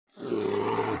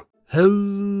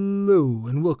Hello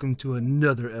and welcome to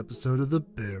another episode of the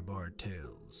Bear Bar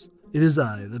Tales. It is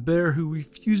I, the bear who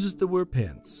refuses to wear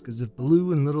pants, because if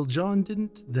Baloo and Little John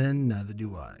didn't, then neither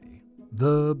do I.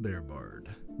 The Bear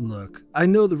Bard. Look, I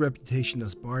know the reputation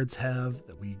us bards have,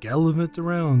 that we gallivant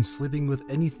around sleeping with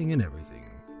anything and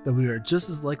everything, that we are just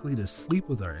as likely to sleep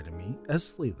with our enemy as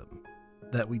slay them,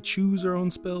 that we choose our own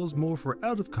spells more for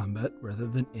out of combat rather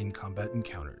than in combat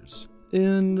encounters.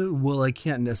 And while I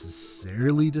can't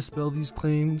necessarily dispel these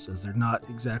claims, as they're not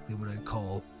exactly what I'd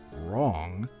call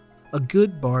wrong, a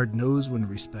good bard knows when to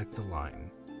respect the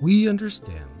line. We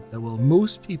understand that while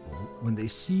most people, when they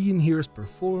see and hear us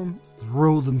perform,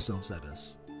 throw themselves at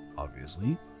us.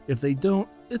 Obviously, if they don't,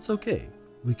 it's okay.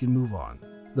 We can move on.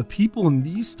 The people in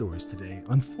these stories today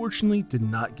unfortunately did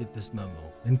not get this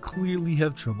memo and clearly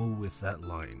have trouble with that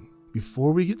line.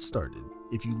 Before we get started,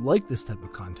 if you like this type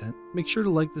of content, make sure to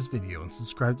like this video and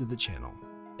subscribe to the channel.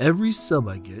 Every sub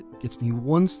I get gets me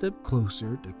one step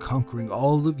closer to conquering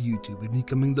all of YouTube and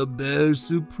becoming the Bear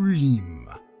Supreme.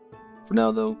 For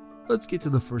now though, let's get to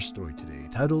the first story today,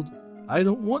 titled, I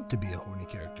Don't Want to Be a Horny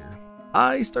Character.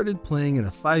 I started playing in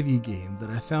a 5e game that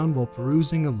I found while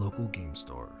perusing a local game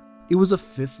store. It was a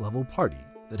 5th level party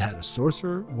that had a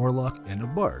sorcerer, warlock, and a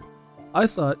bard. I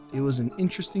thought it was an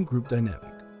interesting group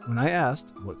dynamic. When I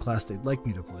asked what class they'd like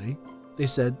me to play, they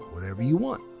said, whatever you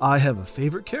want. I have a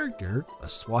favorite character, a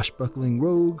swashbuckling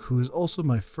rogue who is also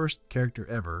my first character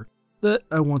ever, that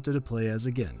I wanted to play as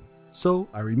again. So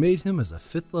I remade him as a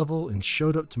 5th level and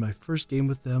showed up to my first game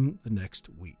with them the next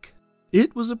week.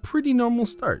 It was a pretty normal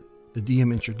start. The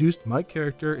DM introduced my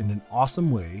character in an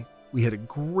awesome way, we had a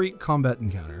great combat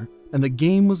encounter, and the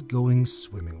game was going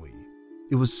swimmingly.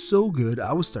 It was so good,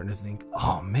 I was starting to think,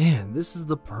 oh man, this is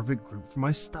the perfect group for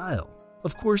my style.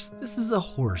 Of course, this is a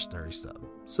horror story sub,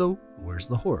 so where's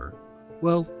the horror?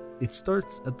 Well, it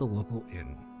starts at the local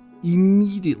inn.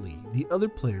 Immediately, the other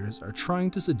players are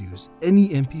trying to seduce any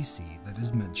NPC that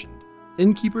is mentioned.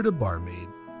 Innkeeper to barmaid,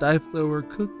 dive thrower,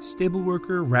 cook, stable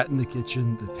worker, rat in the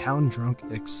kitchen, the town drunk,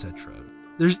 etc.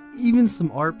 There's even some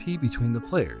RP between the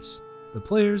players. The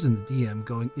players and the DM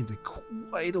going into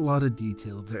quite a lot of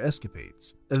detail of their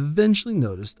escapades. Eventually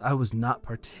noticed I was not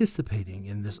participating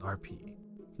in this RP.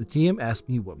 The DM asked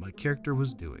me what my character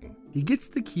was doing. He gets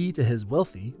the key to his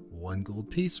wealthy, 1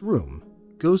 gold piece room,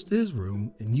 goes to his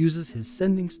room and uses his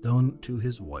sending stone to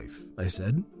his wife. I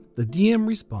said. The DM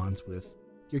responds with,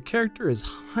 your character is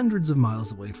hundreds of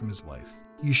miles away from his wife.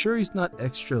 You sure he's not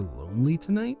extra lonely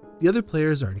tonight? The other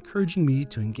players are encouraging me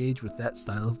to engage with that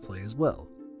style of play as well.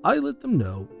 I let them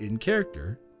know, in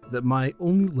character, that my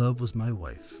only love was my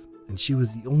wife, and she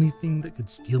was the only thing that could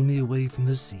steal me away from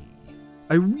the sea.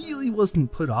 I really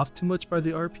wasn't put off too much by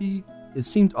the RP, it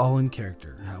seemed all in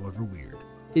character, however weird.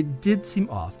 It did seem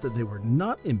off that they were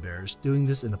not embarrassed doing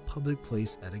this in a public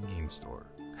place at a game store.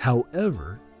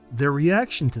 However, their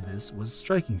reaction to this was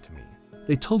striking to me.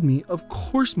 They told me of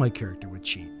course my character would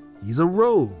cheat, he's a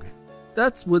rogue.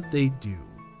 That's what they do.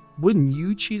 Wouldn't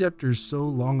you cheat after so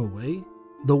long away?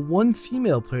 The one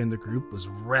female player in the group was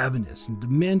ravenous and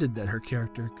demanded that her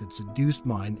character could seduce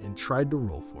mine and tried to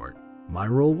roll for it. My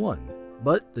roll won,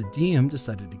 but the DM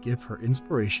decided to give her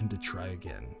inspiration to try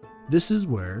again. This is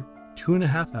where,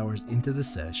 2.5 hours into the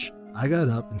sesh, I got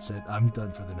up and said I'm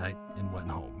done for the night and went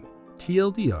home.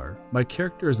 TLDR, my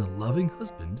character is a loving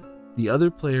husband. The other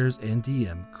players and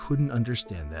DM couldn't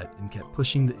understand that and kept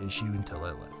pushing the issue until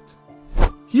I left.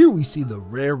 Here we see the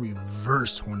rare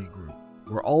reverse horny group,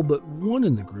 where all but one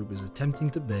in the group is attempting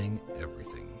to bang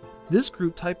everything. This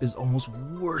group type is almost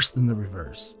worse than the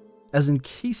reverse, as in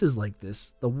cases like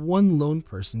this, the one lone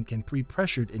person can be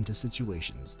pressured into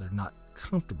situations they're not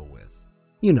comfortable with.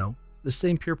 You know, the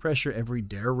same peer pressure every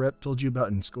D.A.R.E rep told you about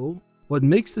in school? What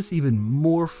makes this even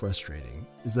more frustrating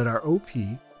is that our OP,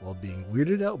 while being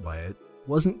weirded out by it,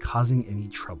 wasn't causing any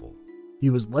trouble. He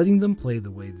was letting them play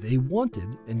the way they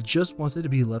wanted and just wanted to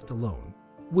be left alone,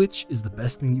 which is the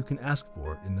best thing you can ask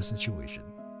for in the situation.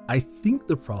 I think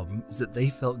the problem is that they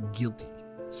felt guilty.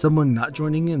 Someone not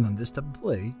joining in on this type of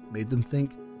play made them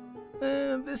think,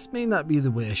 this may not be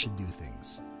the way I should do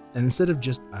things. And instead of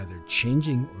just either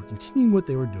changing or continuing what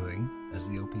they were doing, as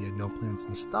the OP had no plans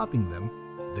on stopping them,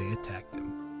 they attacked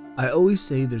him. I always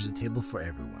say there's a table for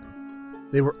everyone.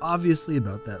 They were obviously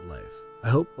about that life. I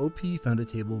hope OP found a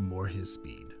table more his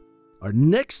speed. Our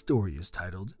next story is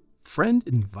titled, Friend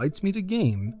Invites Me to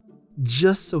Game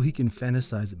just so he can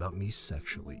fantasize about me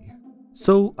sexually.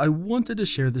 So I wanted to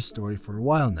share this story for a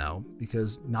while now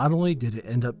because not only did it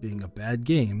end up being a bad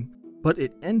game, but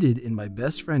it ended in my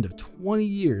best friend of 20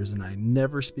 years and I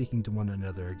never speaking to one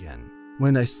another again.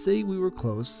 When I say we were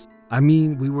close, I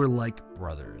mean we were like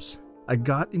brothers. I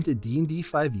got into D&D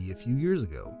 5e a few years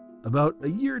ago. About a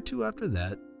year or two after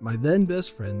that, my then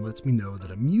best friend lets me know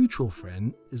that a mutual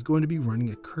friend is going to be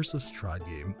running a Curse of Strahd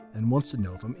game and wants to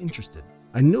know if I'm interested.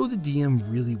 I know the DM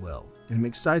really well, and I'm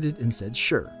excited and said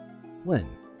sure. When?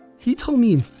 He told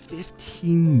me in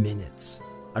 15 minutes.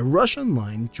 I rush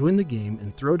online, join the game,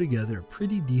 and throw together a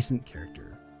pretty decent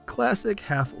character. Classic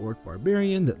half-orc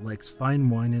barbarian that likes fine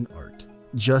wine and art.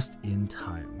 Just in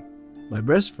time. My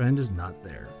best friend is not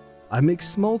there. I make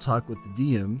small talk with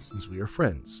the DM since we are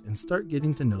friends and start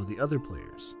getting to know the other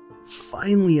players.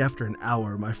 Finally, after an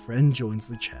hour, my friend joins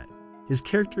the chat. His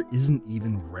character isn't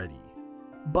even ready.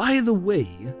 By the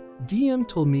way, DM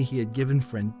told me he had given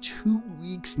friend 2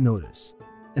 weeks notice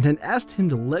and had asked him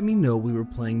to let me know we were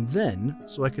playing then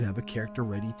so I could have a character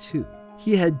ready too.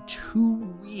 He had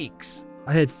 2 weeks.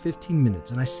 I had 15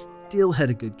 minutes and I still had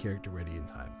a good character ready in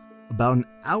time. About an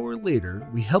hour later,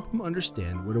 we help him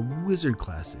understand what a wizard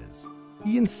class is.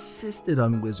 He insisted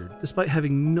on wizard despite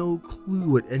having no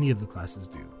clue what any of the classes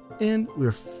do. And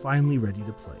we're finally ready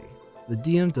to play. The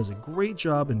DM does a great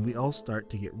job and we all start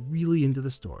to get really into the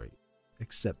story,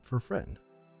 except for friend.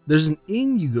 There's an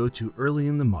inn you go to early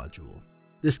in the module.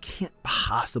 This can't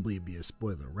possibly be a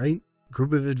spoiler, right? A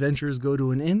group of adventurers go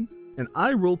to an inn, and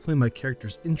I roleplay my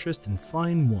character's interest in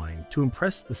fine wine to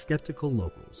impress the skeptical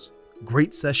locals.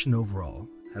 Great session overall.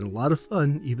 Had a lot of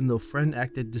fun even though friend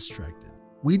acted distracted.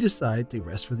 We decide to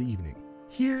rest for the evening.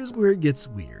 Here's where it gets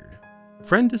weird.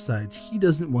 Friend decides he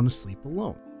doesn't want to sleep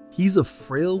alone. He's a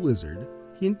frail wizard.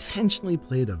 He intentionally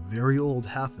played a very old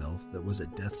half-elf that was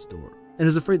at death's door and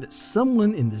is afraid that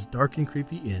someone in this dark and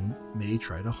creepy inn may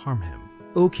try to harm him.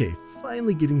 Okay,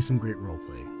 finally getting some great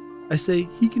roleplay. I say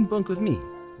he can bunk with me.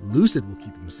 Lucid will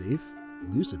keep him safe.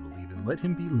 Lucid will even let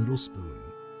him be Little Spoon.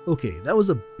 Okay, that was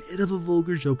a bit of a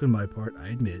vulgar joke on my part, I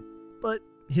admit, but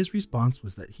his response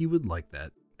was that he would like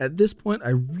that. At this point, I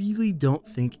really don't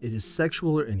think it is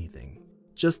sexual or anything,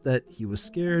 just that he was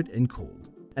scared and cold,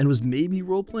 and was maybe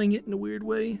role-playing it in a weird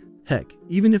way. Heck,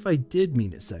 even if I did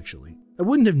mean it sexually, I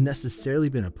wouldn't have necessarily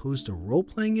been opposed to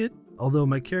role-playing it, although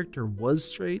my character was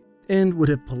straight, and would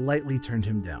have politely turned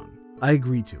him down. I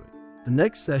agreed to it. The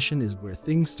next session is where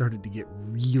things started to get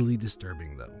really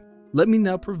disturbing though. Let me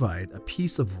now provide a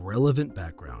piece of relevant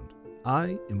background.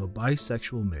 I am a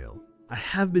bisexual male. I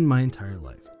have been my entire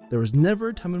life. There was never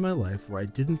a time in my life where I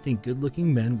didn't think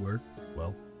good-looking men were,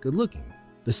 well, good-looking.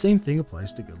 The same thing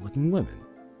applies to good-looking women.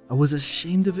 I was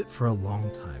ashamed of it for a long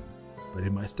time, but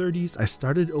in my 30s, I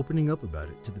started opening up about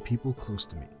it to the people close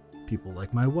to me. People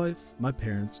like my wife, my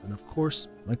parents, and of course,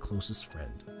 my closest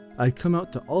friend. I'd come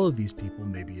out to all of these people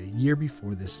maybe a year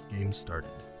before this game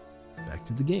started. Back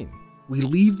to the game. We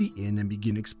leave the inn and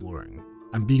begin exploring.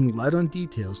 I'm being light on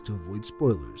details to avoid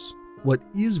spoilers. What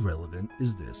is relevant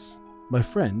is this. My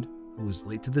friend, who is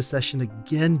late to the session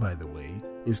again by the way,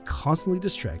 is constantly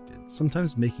distracted,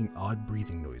 sometimes making odd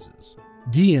breathing noises.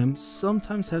 DM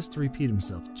sometimes has to repeat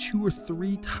himself 2 or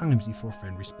 3 times before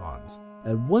friend responds.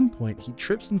 At one point, he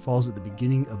trips and falls at the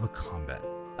beginning of a combat.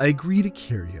 I agree to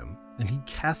carry him, and he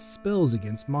casts spells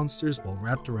against monsters while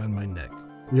wrapped around my neck.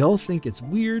 We all think it's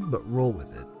weird, but roll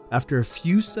with it. After a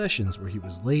few sessions where he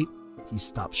was late, he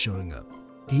stops showing up.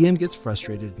 DM gets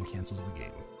frustrated and cancels the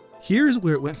game. Here's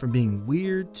where it went from being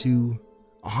weird to,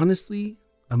 honestly,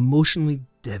 emotionally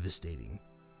devastating.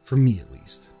 For me at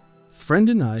least. Friend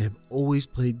and I have always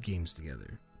played games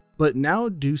together, but now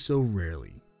do so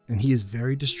rarely, and he is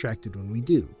very distracted when we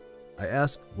do. I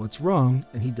ask what's wrong,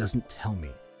 and he doesn't tell me.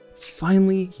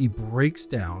 Finally, he breaks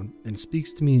down and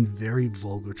speaks to me in very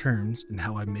vulgar terms and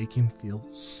how I make him feel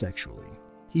sexually.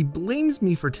 He blames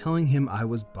me for telling him I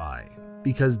was bi,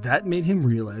 because that made him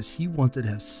realize he wanted to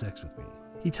have sex with me.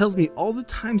 He tells me all the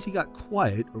times he got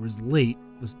quiet or was late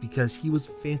was because he was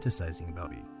fantasizing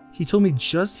about me. He told me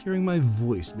just hearing my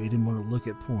voice made him want to look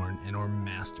at porn and or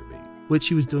masturbate, which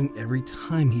he was doing every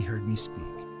time he heard me speak.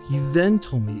 He then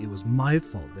told me it was my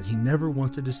fault that he never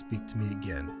wanted to speak to me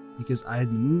again because I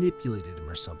had manipulated him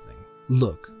or something.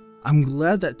 Look, I'm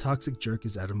glad that toxic jerk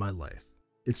is out of my life.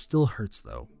 It still hurts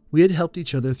though. We had helped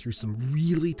each other through some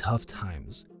really tough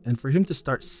times, and for him to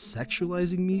start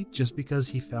sexualizing me just because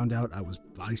he found out I was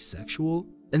bisexual,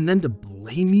 and then to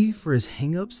blame me for his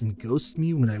hangups and ghost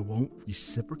me when I won't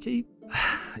reciprocate,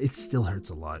 it still hurts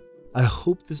a lot. I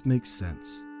hope this makes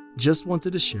sense. Just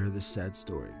wanted to share this sad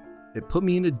story. It put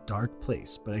me in a dark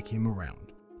place, but I came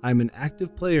around. I'm an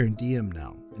active player in DM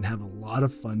now, and have a lot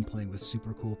of fun playing with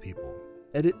super cool people.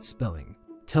 Edit spelling.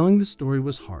 Telling the story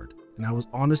was hard, and I was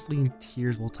honestly in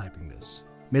tears while typing this.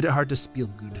 Made it hard to spiel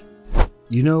good.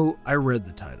 You know, I read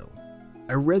the title.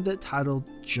 I read that title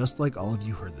just like all of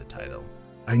you heard the title.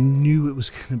 I knew it was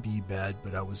going to be bad,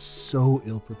 but I was so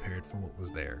ill prepared for what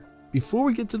was there. Before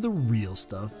we get to the real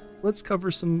stuff, let's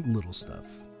cover some little stuff,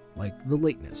 like the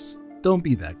lateness. Don't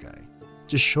be that guy.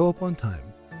 Just show up on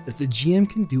time. If the GM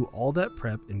can do all that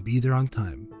prep and be there on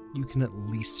time, you can at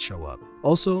least show up.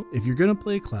 Also, if you're going to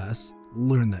play a class,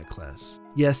 learn that class.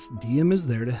 Yes, DM is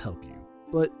there to help you,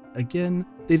 but again,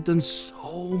 they've done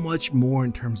so much more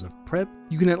in terms of prep.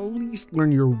 You can at least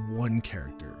learn your one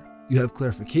character. You have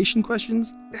clarification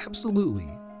questions? Absolutely,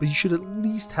 but you should at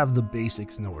least have the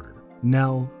basics in order.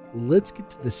 Now, let's get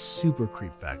to the super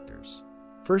creep factors.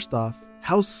 First off,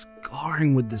 how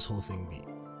scarring would this whole thing be?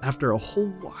 After a whole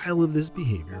while of this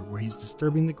behavior where he's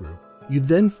disturbing the group, you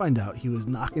then find out he was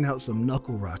knocking out some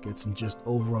knuckle rockets and just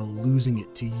overall losing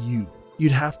it to you.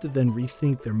 You'd have to then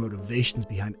rethink their motivations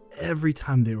behind every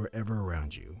time they were ever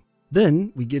around you.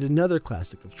 Then we get another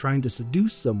classic of trying to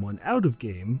seduce someone out of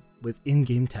game with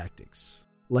in-game tactics.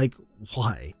 Like,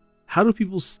 why? How do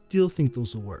people still think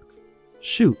those will work?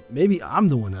 Shoot, maybe I'm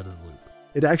the one out of the loop.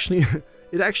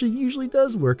 It actually usually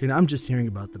does work, and I'm just hearing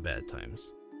about the bad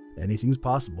times. Anything's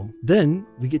possible. Then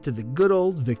we get to the good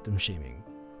old victim shaming.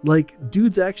 Like,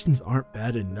 dude's actions aren't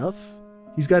bad enough.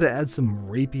 He's got to add some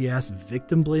rapey ass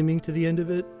victim blaming to the end of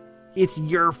it. It's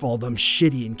your fault I'm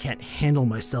shitty and can't handle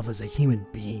myself as a human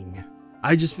being.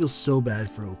 I just feel so bad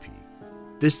for OP.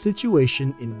 This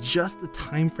situation in just the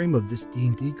time frame of this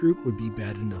D&D group would be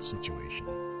bad enough situation.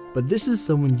 But this is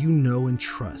someone you know and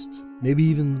trust, maybe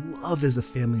even love as a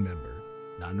family member,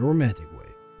 not in a romantic way.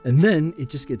 And then it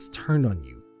just gets turned on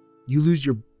you. You lose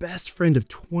your best friend of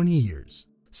 20 years,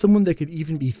 someone that could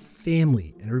even be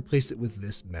family, and replace it with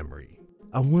this memory.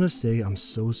 I want to say I'm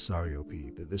so sorry, OP,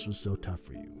 that this was so tough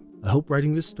for you. I hope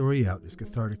writing this story out is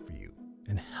cathartic for you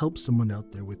and helps someone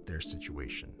out there with their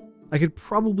situation. I could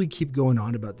probably keep going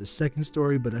on about this second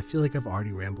story, but I feel like I've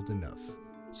already rambled enough.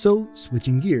 So,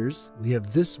 switching gears, we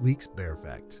have this week's bear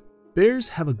fact. Bears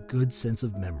have a good sense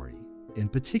of memory. In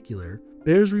particular,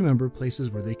 bears remember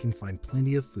places where they can find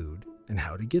plenty of food and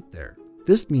how to get there.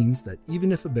 This means that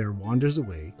even if a bear wanders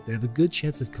away, they have a good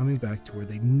chance of coming back to where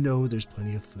they know there's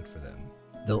plenty of food for them.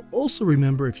 They'll also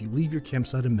remember if you leave your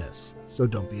campsite a mess, so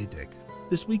don't be a dick.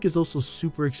 This week is also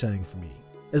super exciting for me,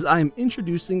 as I am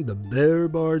introducing the Bear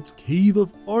Bard's Cave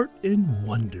of Art and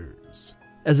Wonders.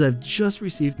 As I've just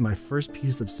received my first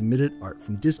piece of submitted art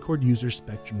from Discord user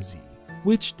Spectrum Z,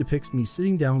 which depicts me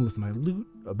sitting down with my loot,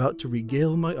 about to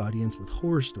regale my audience with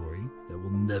horror story that will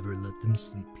never let them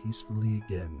sleep peacefully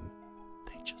again.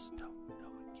 They just don't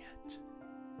know it yet.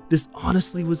 This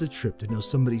honestly was a trip to know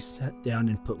somebody sat down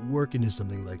and put work into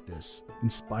something like this,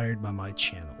 inspired by my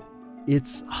channel.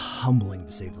 It's humbling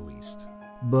to say the least,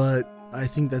 but I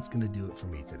think that's going to do it for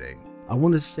me today. I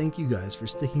want to thank you guys for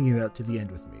sticking it out to the end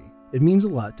with me. It means a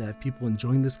lot to have people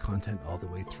enjoying this content all the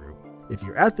way through. If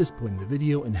you're at this point in the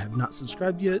video and have not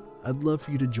subscribed yet, I'd love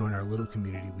for you to join our little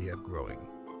community we have growing.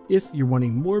 If you're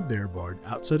wanting more Bear Bard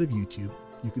outside of YouTube,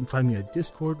 you can find me at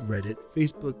Discord, Reddit,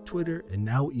 Facebook, Twitter, and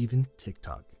now even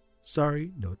TikTok.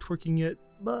 Sorry, no twerking yet,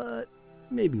 but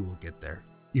maybe we'll get there.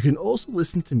 You can also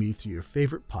listen to me through your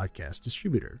favorite podcast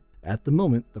distributor. At the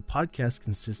moment, the podcast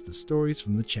consists of stories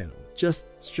from the channel, just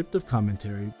stripped of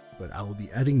commentary, but I will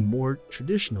be adding more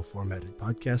traditional formatted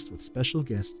podcasts with special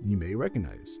guests you may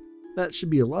recognize. That should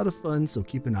be a lot of fun, so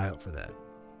keep an eye out for that.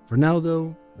 For now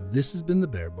though, this has been the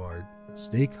Bear Bard.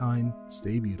 Stay kind,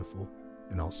 stay beautiful,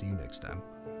 and I'll see you next time.